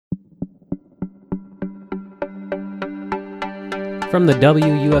From the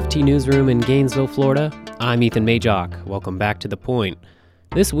WUFT newsroom in Gainesville, Florida, I'm Ethan Majock. Welcome back to The Point.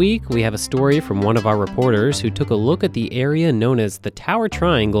 This week, we have a story from one of our reporters who took a look at the area known as the Tower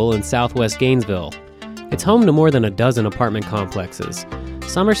Triangle in southwest Gainesville. It's home to more than a dozen apartment complexes.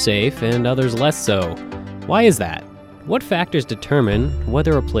 Some are safe and others less so. Why is that? What factors determine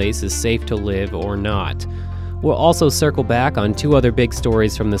whether a place is safe to live or not? We'll also circle back on two other big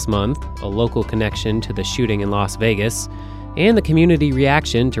stories from this month, a local connection to the shooting in Las Vegas, and the community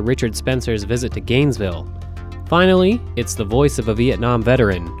reaction to Richard Spencer's visit to Gainesville. Finally, it's the voice of a Vietnam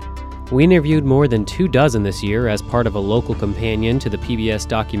veteran. We interviewed more than 24 this year as part of a local companion to the PBS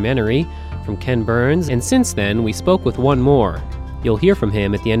documentary from Ken Burns, and since then, we spoke with one more. You'll hear from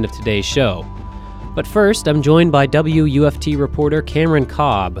him at the end of today's show. But first, I'm joined by WUFT reporter Cameron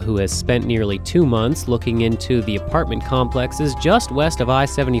Cobb, who has spent nearly 2 months looking into the apartment complexes just west of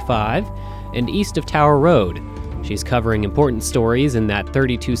I-75 and east of Tower Road. She's covering important stories in that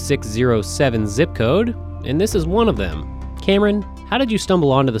 32607 zip code, and this is one of them. Cameron, how did you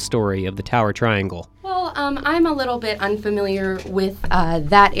stumble onto the story of the Tower Triangle? Well, I'm a little bit unfamiliar with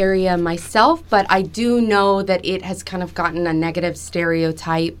that area myself, but I do know that it has kind of gotten a negative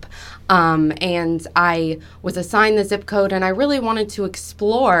stereotype, and I was assigned the zip code, and I really wanted to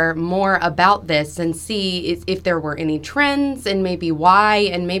explore more about this and see if there were any trends and maybe why,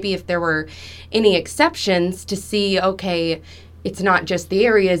 and maybe if there were any exceptions to see, okay, it's not just the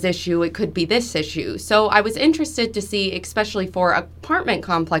area's issue, it could be this issue. So I was interested to see, especially for apartment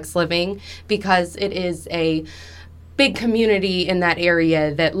complex living, because it is a big community in that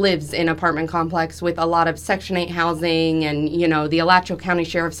area that lives in apartment complex with a lot of Section 8 housing, and, you know, the Alachua County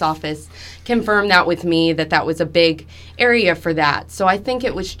Sheriff's Office confirmed that with me, that was a big area for that. So I think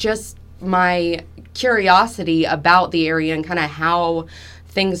it was just my curiosity about the area and kind of how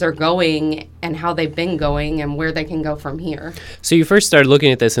things are going and how they've been going and where they can go from here. So you first started looking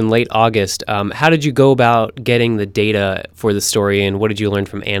at this in late August. How did you go about getting the data for the story, and what did you learn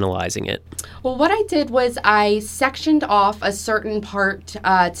from analyzing it? Well, what I did was I sectioned off a certain part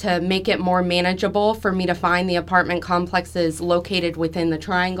to make it more manageable for me to find the apartment complexes located within the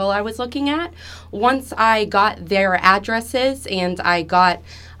triangle I was looking at. Once I got their addresses and I got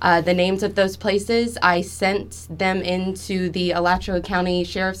the names of those places, I sent them into the Alachua County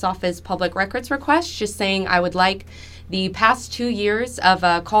Sheriff's Office public records request, just saying I would like the past 2 years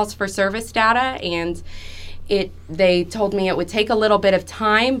of calls for service data, and they told me it would take a little bit of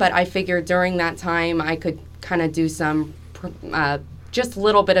time, but I figured during that time I could kind of do some just a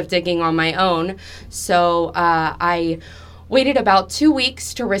little bit of digging on my own. So I waited about 2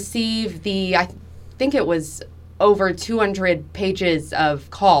 weeks to receive I think it was over 200 pages of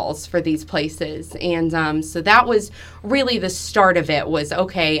calls for these places. And so that was really the start of it, was,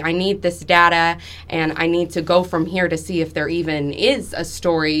 okay, I need this data and I need to go from here to see if there even is a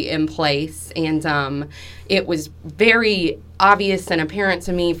story in place. And it was very obvious and apparent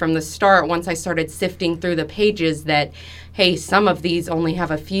to me from the start, once I started sifting through the pages, that, hey, some of these only have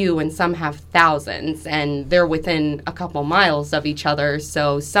a few and some have thousands, and they're within a couple miles of each other,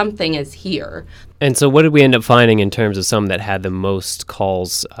 so something is here. And so what did we end up finding in terms of some that had the most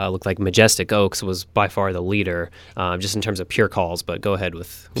calls? Looked like Majestic Oaks was by far the leader, just in terms of pure calls, but go ahead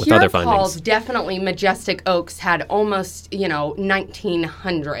with other findings. Pure calls, definitely Majestic Oaks had almost,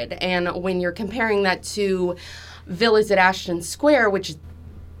 1,900. And when you're comparing that to Villas at Ashton Square, which is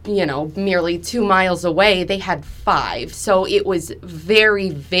merely 2 miles away, they had 5. So it was very,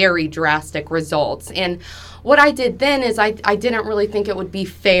 very drastic results. And what I did then is I didn't really think it would be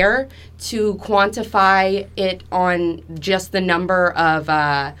fair to quantify it on just the number of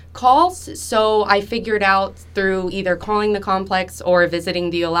calls. So I figured out through either calling the complex or visiting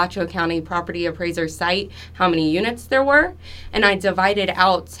the Alachua County Property Appraiser site how many units there were. And I divided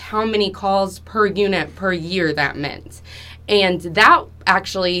out how many calls per unit per year that meant. And that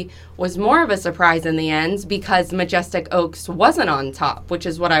actually was more of a surprise in the end, because Majestic Oaks wasn't on top, which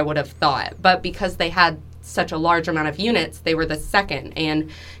is what I would have thought. But because they had such a large amount of units, they were the second.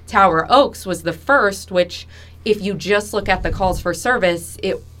 And Tower Oaks was the first, which if you just look at the calls for service,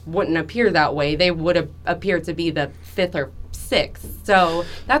 it wouldn't appear that way. They would have appeared to be the 5th or 6th. So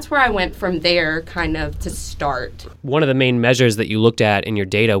that's where I went from there kind of to start. One of the main measures that you looked at in your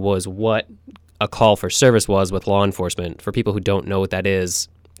data was what a call for service was with law enforcement. For people who don't know what that is,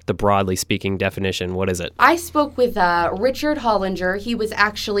 the broadly speaking definition, what is it? I spoke with Richard Hollinger. He was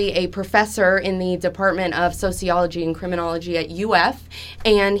actually a professor in the Department of Sociology and Criminology at UF,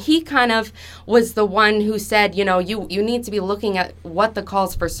 and he kind of was the one who said, you need to be looking at what the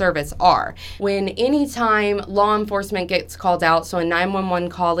calls for service are. When any time law enforcement gets called out, so a 911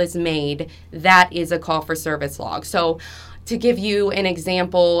 call is made, that is a call for service log. So to give you an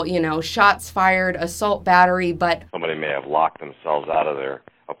example, shots fired, assault battery, but somebody may have locked themselves out of their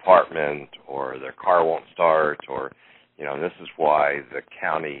apartment, or their car won't start, or, and this is why the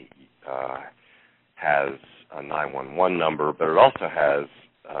county has a 911 number, but it also has,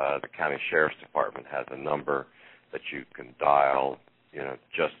 the county sheriff's department has a number that you can dial,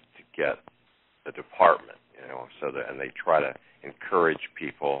 just to get the department, and they try to encourage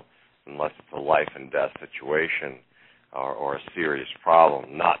people, unless it's a life and death situation or a serious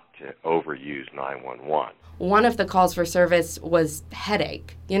problem, not to overuse 911. One of the calls for service was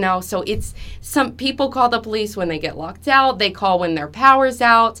headache, so it's some people call the police when they get locked out, they call when their power's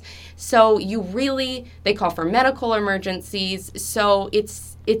out, so they call for medical emergencies, so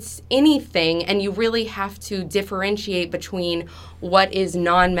it's anything, and you really have to differentiate between what is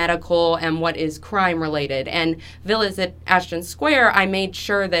non-medical and what is crime-related. And Villas at Ashton Square, I made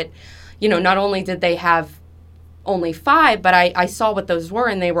sure that, not only did they have only 5, but I saw what those were,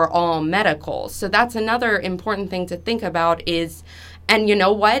 and they were all medical. So that's another important thing to think about is, and you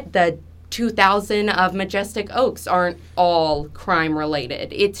know what? The 2,000 of Majestic Oaks aren't all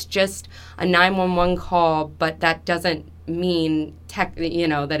crime-related. It's just a 911 call, but that doesn't mean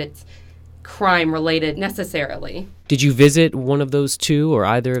that it's crime related necessarily. Did you visit one of those two or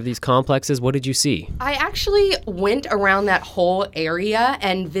either of these complexes? What did you see? I actually went around that whole area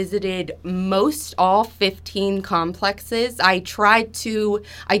and visited all 15 complexes. I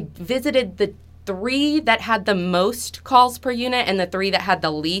visited the 3 that had the most calls per unit and the 3 that had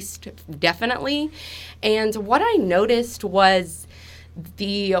the least, definitely. And what I noticed was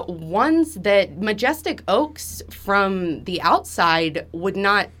the ones that Majestic Oaks from the outside would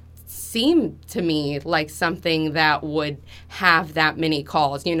not seem to me like something that would have that many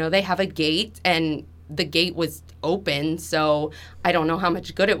calls. They have a gate, and the gate was open, so I don't know how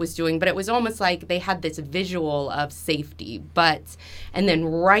much good it was doing, but it was almost like they had this visual of safety. And then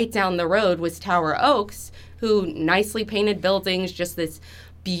right down the road was Tower Oaks, who nicely painted buildings, just this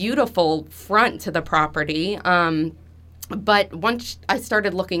beautiful front to the property. But once I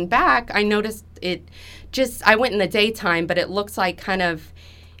started looking back, I noticed I went in the daytime, but it looks like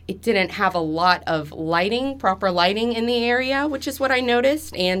it didn't have a lot of proper lighting in the area, which is what I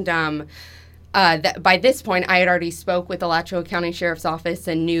noticed. And by this point, I had already spoke with the Alachua County Sheriff's Office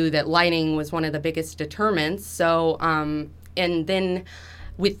and knew that lighting was one of the biggest deterrents. So, and then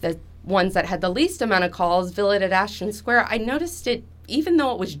with the ones that had the least amount of calls, Villa at Ashton Square, I noticed it, even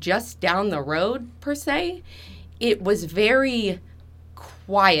though it was just down the road per se, it was very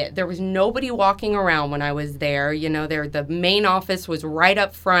quiet. There was nobody walking around when I was there. The main office was right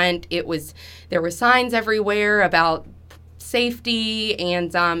up front. There were signs everywhere about safety,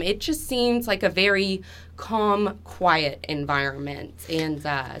 and it just seemed like a very calm, quiet environment. And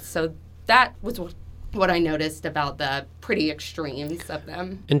so that was what I noticed about the pretty extremes of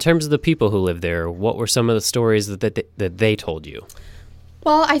them. In terms of the people who live there, what were some of the stories that they told you?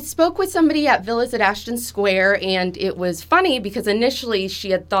 Well, I spoke with somebody at Villas at Ashton Square, and it was funny because initially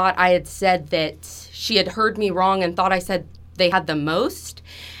she had thought I had said that she had heard me wrong and thought I said they had the most.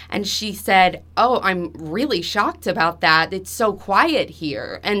 And she said, "Oh, I'm really shocked about that. It's so quiet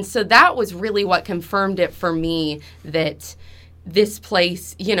here." And so that was really what confirmed it for me, that this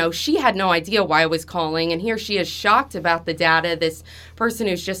place, she had no idea why I was calling. And here she is shocked about the data, this person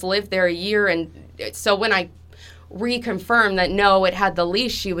who's just lived there a year. And so when I reconfirmed that no, it had the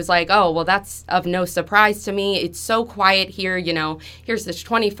least, she was like, "Oh, well, that's of no surprise to me. It's so quiet here. Here's this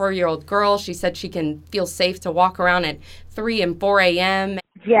 24-year-old girl. She said she can feel safe to walk around at 3 and 4 a.m.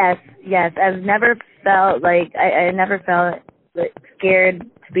 Yes. I've never felt I never felt scared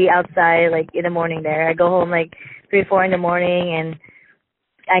to be outside in the morning there. I go home 3 or 4 in the morning, and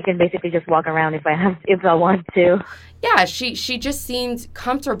I can basically just walk around if I want to. Yeah, she just seemed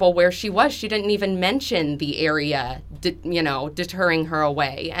comfortable where she was. She didn't even mention the area, deterring her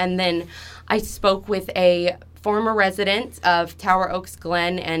away. And then I spoke with a former resident of Tower Oaks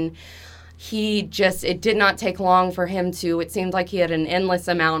Glen, and it did not take long for him it seemed like he had an endless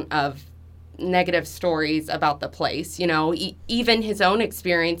amount of negative stories about the place. Even his own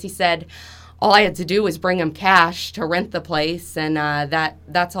experience, he said, all I had to do was bring him cash to rent the place, and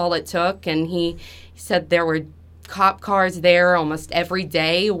that's all it took. And he said there were cop cars there almost every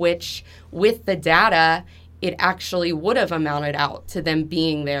day, which with the data, it actually would have amounted out to them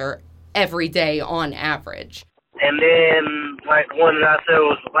being there every day on average. And then, the one that I said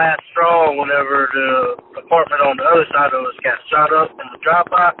was the last straw whenever the apartment on the other side of us got shot up in the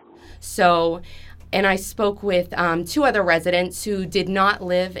drive-by. So, and I spoke with 2 other residents who did not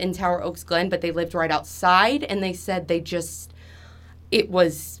live in Tower Oaks Glen, but they lived right outside, and they said it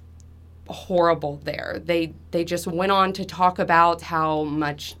was horrible there. They just went on to talk about how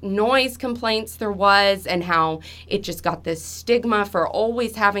much noise complaints there was and how it just got this stigma for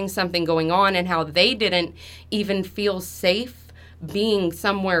always having something going on, and how they didn't even feel safe being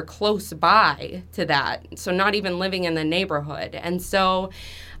somewhere close by to that. So not even living in the neighborhood. And so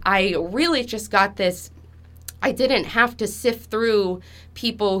I really just got this, I didn't have to sift through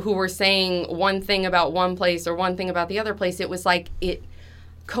people who were saying one thing about one place or one thing about the other place. It was like it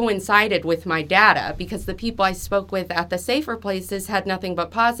coincided with my data, because the people I spoke with at the safer places had nothing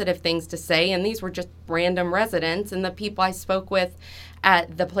but positive things to say, and these were just random residents. And the people I spoke with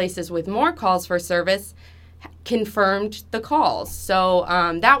at the places with more calls for service confirmed the calls. So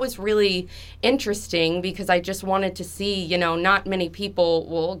that was really interesting, because I just wanted to see, not many people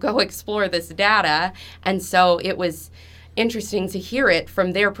will go explore this data. And so it was interesting to hear it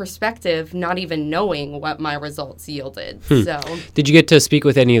from their perspective, not even knowing what my results yielded. So, did you get to speak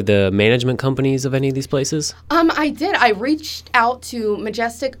with any of the management companies of any of these places? I did. I reached out to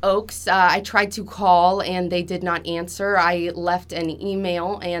Majestic Oaks. I tried to call and they did not answer. I left an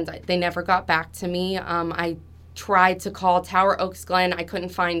email and they never got back to me. I tried to call Tower Oaks Glen. I couldn't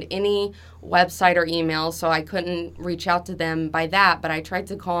find any website or email, so I couldn't reach out to them by that, but I tried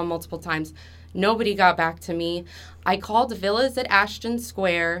to call them multiple times. Nobody got back to me. I called Villas at Ashton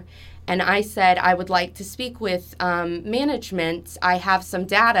Square, and I said I would like to speak with management. I have some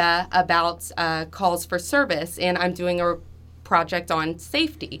data about calls for service, and I'm doing a project on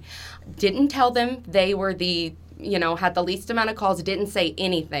safety. Didn't tell them they were had the least amount of calls, didn't say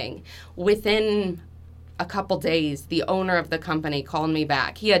anything. Within a couple days, the owner of the company called me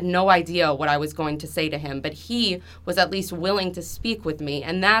back. He had no idea what I was going to say to him, but he was at least willing to speak with me,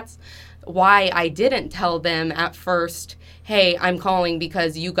 and that's why I didn't tell them at first, hey, I'm calling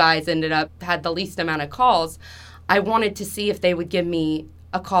because you guys had the least amount of calls. I wanted to see if they would give me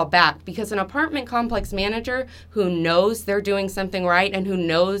a call back, because an apartment complex manager who knows they're doing something right and who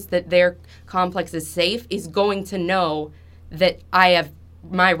knows that their complex is safe is going to know that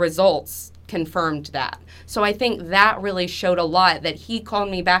my results confirmed that. So I think that really showed a lot, that he called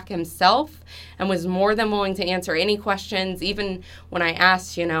me back himself and was more than willing to answer any questions. Even when I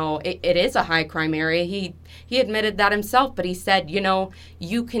asked, it is a high crime area, he admitted that himself, but he said,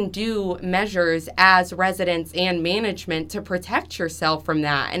 you can do measures as residents and management to protect yourself from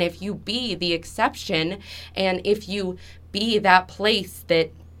that. And if you be the exception, and if you be that place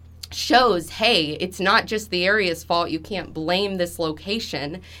that shows, hey, it's not just the area's fault, you can't blame this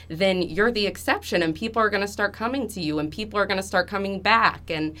location, then you're the exception, and people are going to start coming to you, and people are going to start coming back,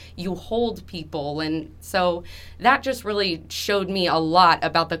 and you hold people. And so that just really showed me a lot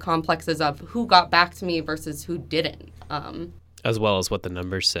about the complexes of who got back to me versus who didn't. As well as what the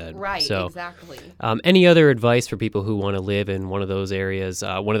numbers said. Right, so, exactly. Any other advice for people who want to live in one of those areas,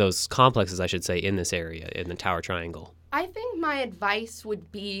 one of those complexes, I should say, in this area, in the Tower Triangle? I think my advice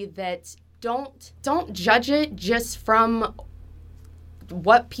would be that don't judge it just from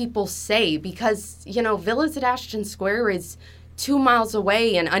what people say, because, Villas at Ashton Square is 2 miles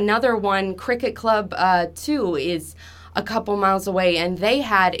away, and another one, Cricket Club 2, is a couple miles away, and they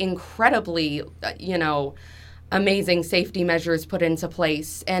had incredibly, amazing safety measures put into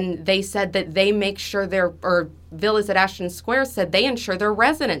place. And they said that they make sure Villas at Ashton Square said they ensure their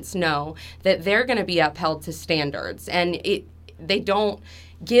residents know that they're going to be upheld to standards. And they don't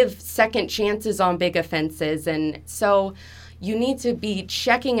give second chances on big offenses. And so you need to be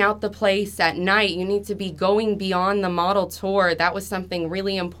checking out the place at night. You need to be going beyond the model tour. That was something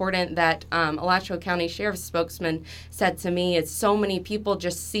really important that Alachua County Sheriff's spokesman said to me, is so many people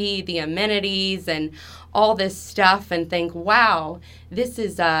just see the amenities and all this stuff and think, wow, this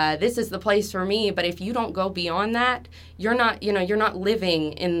is the place for me. But if you don't go beyond that, you're not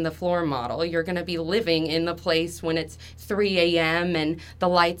living in the floor model. You're going to be living in the place when it's 3 a.m. and the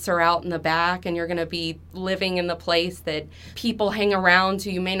lights are out in the back, and you're going to be living in the place that people hang around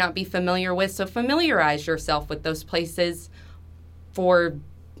who you may not be familiar with. So familiarize yourself with those places for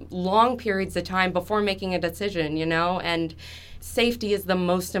long periods of time before making a decision, and safety is the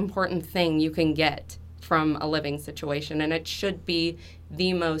most important thing you can get from a living situation, and it should be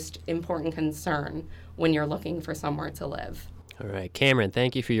the most important concern when you're looking for somewhere to live. All right, Cameron,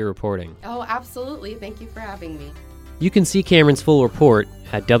 thank you for your reporting. Oh, absolutely. Thank you for having me. You can see Cameron's full report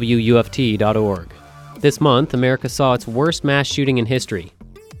at wuft.org. This month, America saw its worst mass shooting in history,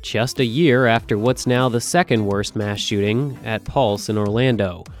 just a year after what's now the second worst mass shooting at Pulse in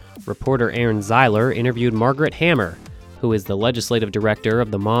Orlando. Reporter Aaron Zeiler interviewed Margaret Hammer, who is the legislative director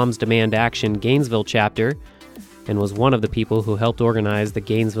of the Moms Demand Action Gainesville chapter and was one of the people who helped organize the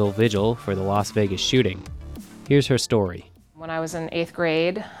Gainesville Vigil for the Las Vegas shooting. Here's her story. When I was in 8th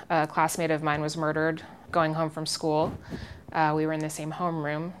grade, a classmate of mine was murdered going home from school. We were in the same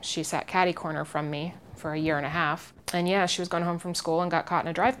homeroom. She sat catty corner from me for a year and a half. And yeah, she was going home from school and got caught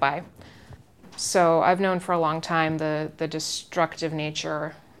in a drive-by. So I've known for a long time the destructive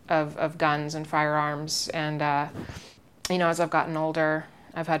nature of guns and firearms. And, as I've gotten older,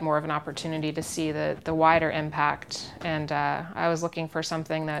 I've had more of an opportunity to see the wider impact. And I was looking for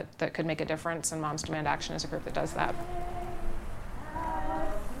something that could make a difference, and Moms Demand Action is a group that does that.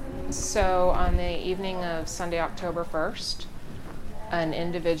 So on the evening of Sunday, October 1st, an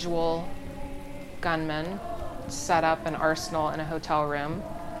individual gunman set up an arsenal in a hotel room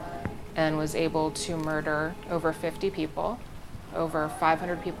and was able to murder over 50 people. Over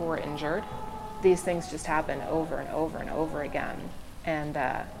 500 people were injured. These things just happen over and over and over again. And,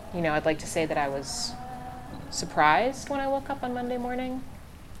 I'd like to say that I was surprised when I woke up on Monday morning,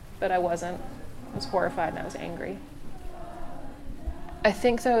 but I wasn't. I was horrified and I was angry. I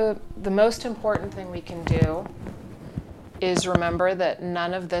think the most important thing we can do is remember that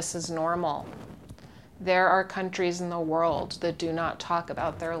none of this is normal. There are countries in the world that do not talk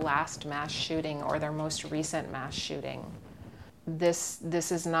about their last mass shooting or their most recent mass shooting. This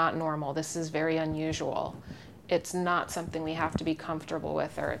is not normal. This is very unusual. It's not something we have to be comfortable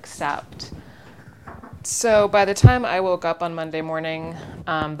with or accept. So by the time I woke up on Monday morning,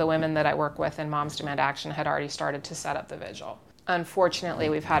 the women that I work with in Moms Demand Action had already started to set up the vigil. Unfortunately,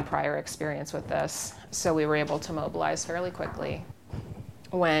 we've had prior experience with this, so we were able to mobilize fairly quickly.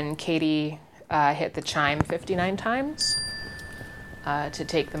 When Katie hit the chime 59 times, to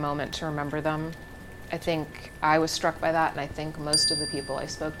take the moment to remember them, I think I was struck by that, and I think most of the people I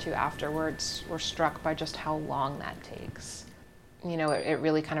spoke to afterwards were struck by just how long that takes. It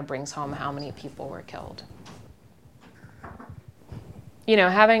really kind of brings home how many people were killed.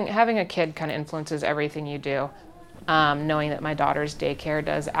 Having a kid kind of influences everything you do. Knowing that my daughter's daycare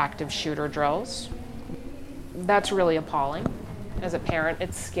does active shooter drills, that's really appalling. As a parent,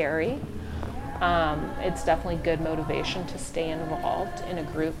 it's scary. It's definitely good motivation to stay involved in a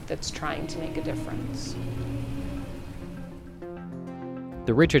group that's trying to make a difference.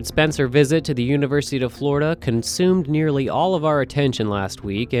 The Richard Spencer visit to the University of Florida consumed nearly all of our attention last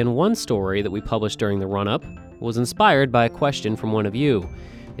week, and one story that we published during the run-up was inspired by a question from one of you.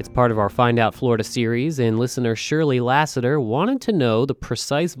 It's part of our Find Out Florida series, and listener Shirley Lassiter wanted to know the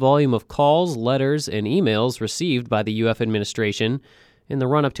precise volume of calls, letters, and emails received by the UF administration in the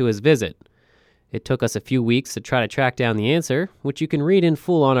run-up to his visit. It took us a few weeks to try to track down the answer, which you can read in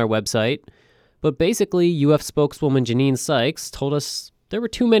full on our website. But basically, UF spokeswoman Janine Sykes told us there were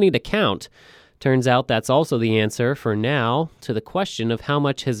too many to count. Turns out that's also the answer, for now, to the question of how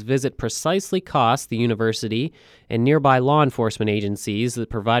much his visit precisely cost the university and nearby law enforcement agencies that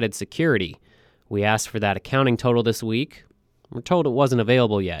provided security. We asked for that accounting total this week. We're told it wasn't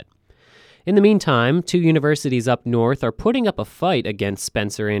available yet. In the meantime, 2 universities up north are putting up a fight against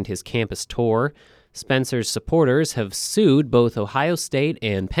Spencer and his campus tour. Spencer's supporters have sued both Ohio State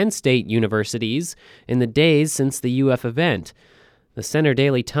and Penn State universities in the days since the UF event. The Center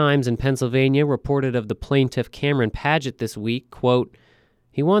Daily Times in Pennsylvania reported of the plaintiff Cameron Paget this week, quote,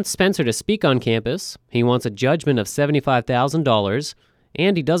 "He wants Spencer to speak on campus, he wants a judgment of $75,000,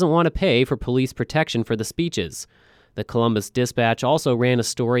 and he doesn't want to pay for police protection for the speeches." The Columbus Dispatch also ran a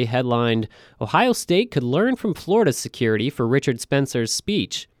story headlined, "Ohio State could learn from Florida's security for Richard Spencer's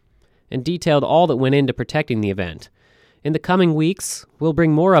speech," and detailed all that went into protecting the event. In the coming weeks, we'll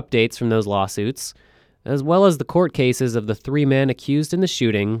bring more updates from those lawsuits, as well as the court cases of the 3 men accused in the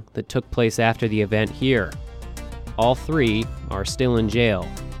shooting that took place after the event here. All 3 are still in jail.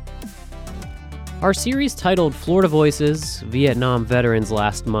 Our series titled Florida Voices, Vietnam Veterans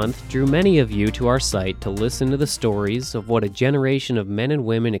last month drew many of you to our site to listen to the stories of what a generation of men and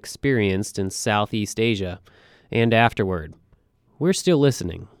women experienced in Southeast Asia and afterward. We're still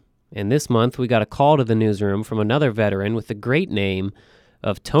listening, and this month we got a call to the newsroom from another veteran with the great name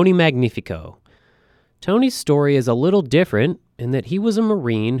of Tony Magnifico. Tony's story is a little different in that he was a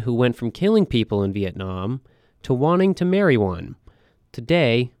Marine who went from killing people in Vietnam to wanting to marry one.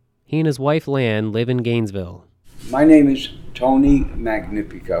 Today, he and his wife Lan live in Gainesville. My name is Tony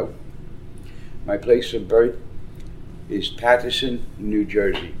Magnifico. My place of birth is Paterson, New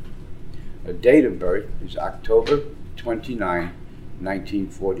Jersey. The date of birth is October 29,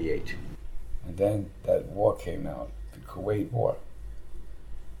 1948. And then that war came out, the Kuwait War.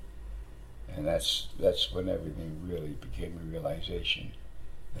 And that's when everything really became a realization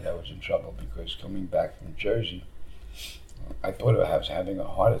that I was in trouble, because coming back from Jersey, I thought I was having a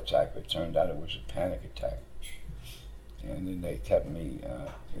heart attack, but it turned out it was a panic attack. And then they kept me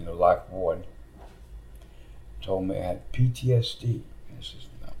in a locked ward. told me I had PTSD. And I says,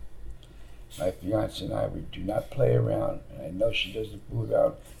 no. My fiance and I, we do not play around, and I know she doesn't move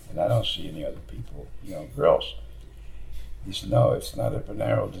out, and I don't see any other people, girls. He said, no, it's not a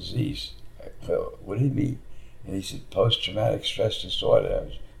venereal disease. I said, what do you mean? And he said, post-traumatic stress disorder. I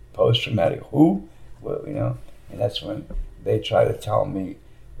was, post-traumatic who? Well, and that's when they tried to tell me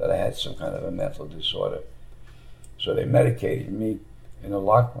that I had some kind of a mental disorder. So they medicated me in a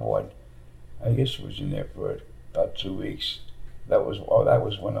locked ward. I guess it was in there for about 2 weeks. That was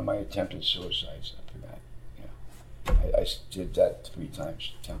one of my attempted suicides after that. I did that 3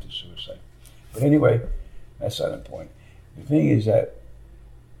 times, attempted suicide. But anyway, that's not important. The thing is that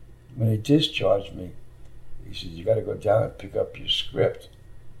when they discharged me, he said, you got to go down and pick up your script.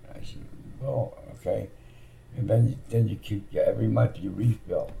 I said, well, okay. And then you keep, every month you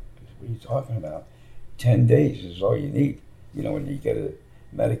refill. What are you talking about? 10 days is all you need. When you get a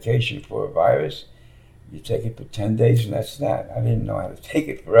medication for a virus, you take it for 10 days and that's that. I didn't know how to take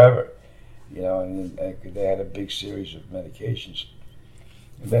it forever. And then they had a big series of medications.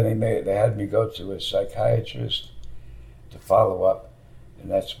 And then they had me go to a psychiatrist to follow up.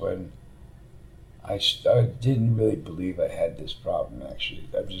 And that's when I didn't really believe I had this problem, actually.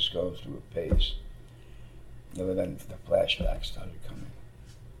 I'm just going through a phase. And then the flashbacks started coming.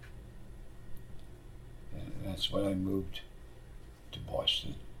 And that's when I moved to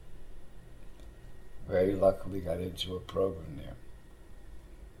Boston. Very luckily got into a program there.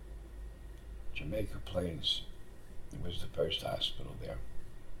 Jamaica Plains. It was the first hospital there.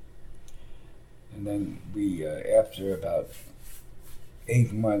 And then we, after about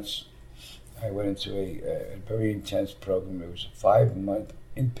 8 months, I went into a very intense program. It was a 5-month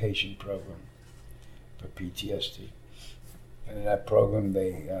inpatient program for PTSD. And in that program,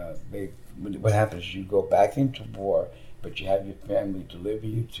 what happens is you go back into war, but you have your family deliver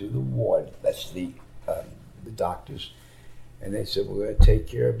you to the ward. That's the doctors. And they said, we're going to take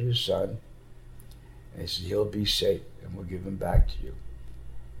care of your son. And they said, he'll be safe, and we'll give him back to you.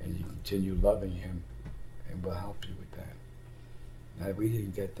 And you continue loving him, and we'll help you with that. Now, we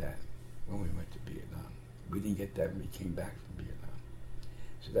didn't get that when we went to Vietnam. We didn't get that when we came back from Vietnam.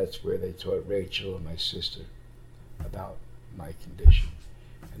 So that's where they taught Rachel and my sister about my condition.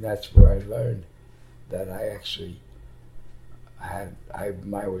 And that's where I learned that I actually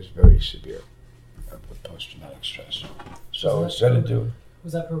mine was very severe with post-traumatic stress. So instead of doing...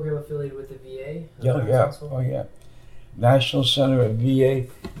 Was that program affiliated with the VA? Yeah. National Center of VA,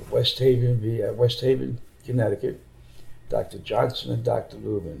 West Haven, Connecticut. Dr. Johnson and Dr.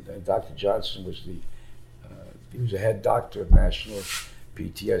 Lubin. And Dr. Johnson was he was a head doctor of national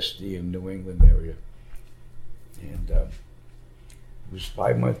PTSD in New England area. And it was a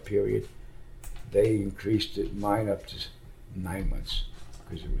 5-month period. They increased mine up to 9 months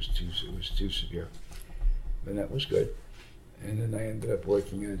because it was too severe. And that was good. And then I ended up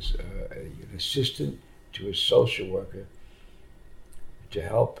working as an assistant to a social worker to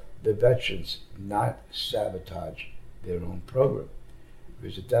help the veterans not sabotage their own program.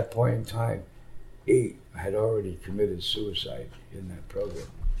 Because at that point in time, 8 had already committed suicide in that program.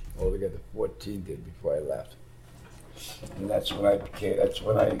 Altogether, 14 did before I left. And that's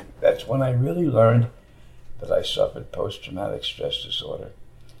when I really learned that I suffered post-traumatic stress disorder,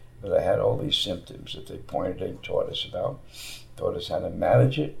 that I had all these symptoms that they pointed and taught us about, taught us how to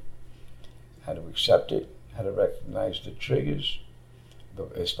manage it, how to accept it, how to recognize the triggers,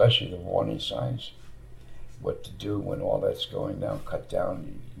 especially the warning signs, what to do when all that's going down, cut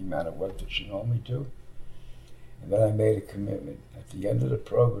down the amount of work that you normally do. And then I made a commitment. At the end of the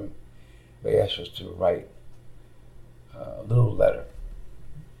program, they asked us to write a little letter.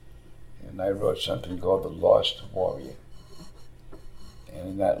 And I wrote something called The Lost Warrior. And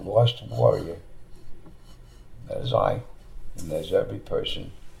in that Lost Warrior, that is I, and there's every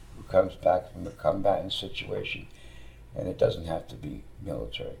person who comes back from a combatant situation. And it doesn't have to be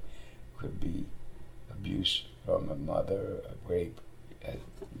military. It could be abuse from a mother, a rape.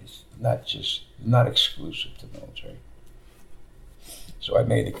 It's not exclusive to military. So I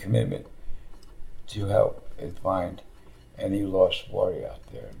made a commitment to help and find any lost warrior out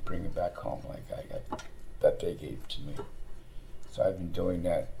there and bring him back home like I got that they gave to me. So I've been doing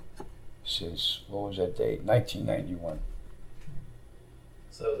that since, what was that date? 1991.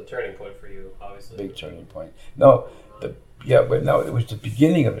 So it was a turning point for you, obviously. Big turning point. It was the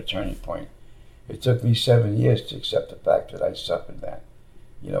beginning of a turning point. It took me 7 years to accept the fact that I suffered that.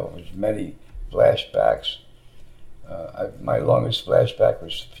 It was many flashbacks. My longest flashback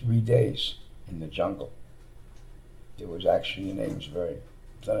was 3 days in the jungle. It was actually in Amesbury.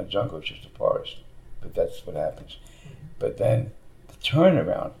 It's not a jungle, it's just a forest. But that's what happens. But then the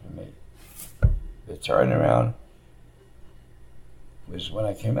turnaround for me, the turnaround was when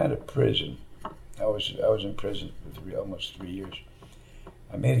I came out of prison. I was in prison for almost 3 years.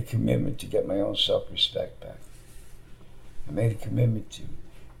 I made a commitment to get my own self-respect back. I made a commitment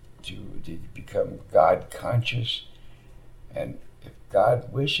to become God conscious, and if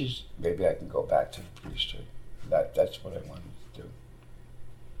God wishes, maybe I can go back to the priesthood. That's what I wanted to do.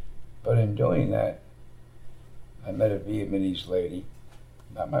 But in doing that, I met a Vietnamese lady,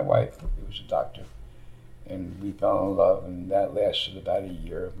 not my wife, it was a doctor, and we fell in love, and that lasted about a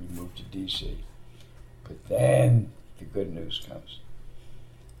year. We moved to D.C. But then the good news comes.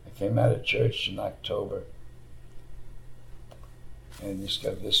 I came out of church in October, and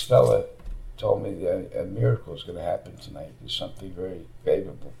this fella told me that a miracle is going to happen tonight. There's something very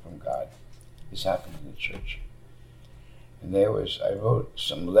favorable from God. It's happened in the church. And I wrote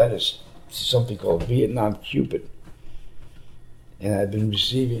some letters to something called Vietnam Cupid. And I've been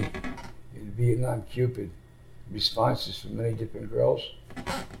receiving Vietnam Cupid responses from many different girls.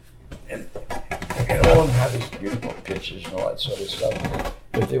 And all of them have these beautiful pictures and all that sort of stuff.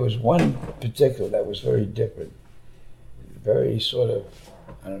 But there was one particular that was very different. Very sort of,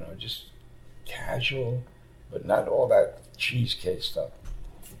 I don't know, just casual, but not all that cheesecake stuff.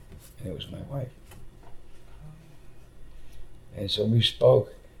 And it was my wife. And so we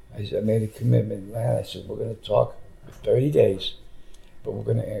spoke. I made a commitment. I said, we're going to talk for 30 days, but you're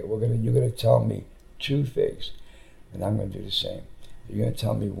going to tell me 2 things, and I'm going to do the same. You're going to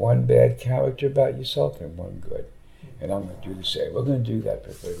tell me 1 bad character about yourself and 1 good, and I'm going to do the same. We're going to do that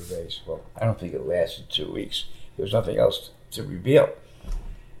for 30 days. Well, I don't think it lasted 2 weeks. There was nothing else to reveal.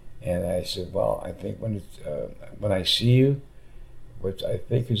 And I said, well, I think when I see you, what I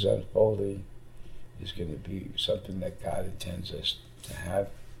think is unfolding is going to be something that God intends us to have,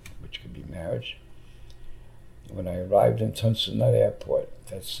 which could be marriage. When I arrived in Ton Son Nut Airport,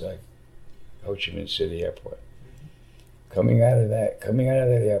 that's Ho Chi Minh City Airport, coming out of that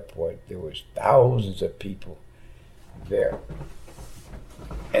airport, there was thousands of people there.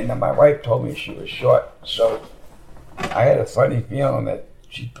 And then my wife told me she was short, so I had a funny feeling that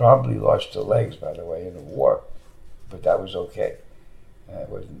she probably lost her legs, by the way, in the war, but that was okay. I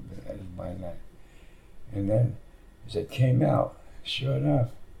didn't mind that. And then, as I came out, sure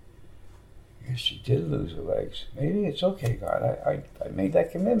enough, I guess she did lose her legs. Maybe it's okay, God. I made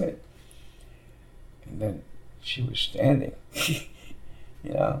that commitment. And then she was standing,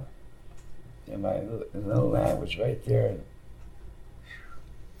 you know, and my little lamb was right there. And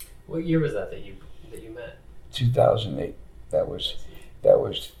what year was that you met? 2008. That was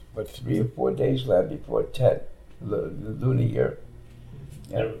what, 3 or 4 days left before Tet, the lunar year.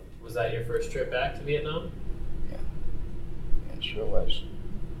 And was that your first trip back to Vietnam? Yeah, it sure was.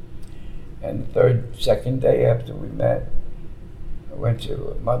 And the second day after we met, I went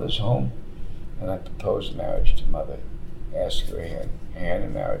to Mother's home, and I proposed marriage to Mother, asked her hand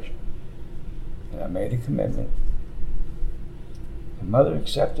in marriage, and I made a commitment. And Mother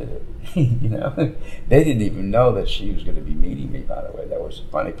accepted it. You know, they didn't even know that she was going to be meeting me. By the way, that was the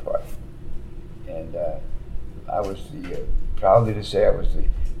funny part. And I was proudly to say I was the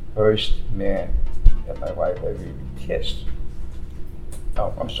first man that my wife ever even kissed.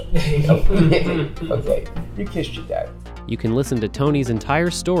 Oh, I'm sorry. Okay, you kissed your dad. You can listen to Tony's entire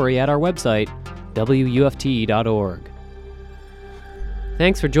story at our website, wuft.org.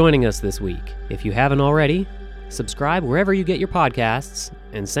 Thanks for joining us this week. If you haven't already, subscribe wherever you get your podcasts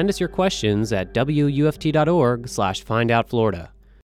and send us your questions at wuft.org/findoutflorida.